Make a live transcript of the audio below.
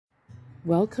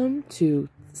Welcome to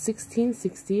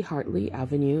 1660 Hartley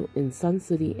Avenue in Sun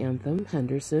City, Anthem,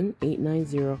 Henderson,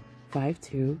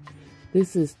 89052.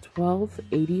 This is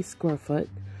 1280 square foot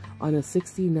on a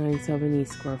 6970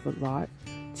 square foot lot,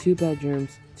 2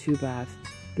 bedrooms, 2 bath,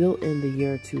 built in the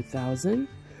year 2000.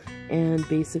 And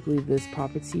basically this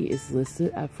property is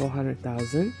listed at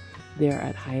 $400,000. They're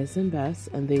at highest and best,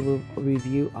 and they will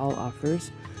review all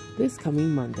offers this coming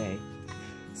Monday.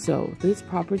 So this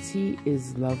property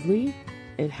is lovely.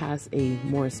 It has a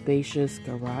more spacious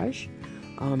garage,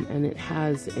 and it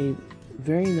has a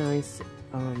very nice,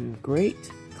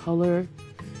 great color.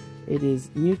 It is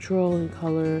neutral in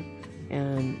color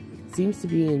and seems to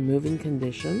be in moving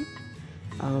condition.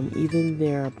 Even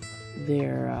their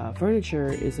furniture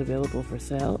is available for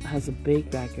sale. It has a big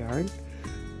backyard.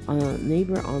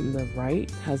 Neighbor on the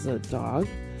right has a dog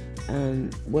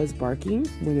and was barking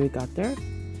when we got there.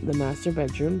 The master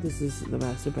bedroom, this is the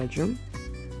master bedroom,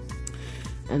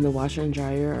 and the washer and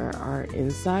dryer are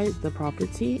inside the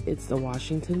property. It's the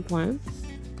Washington plan.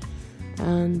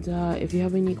 And if you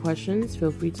have any questions, feel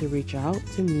free to reach out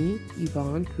to me,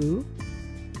 Yvonne Koo.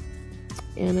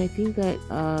 And I think that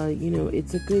you know,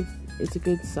 it's a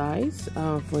good size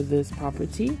for this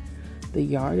property. The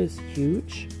yard is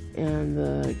huge, and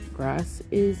the grass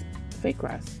is fake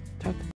grass.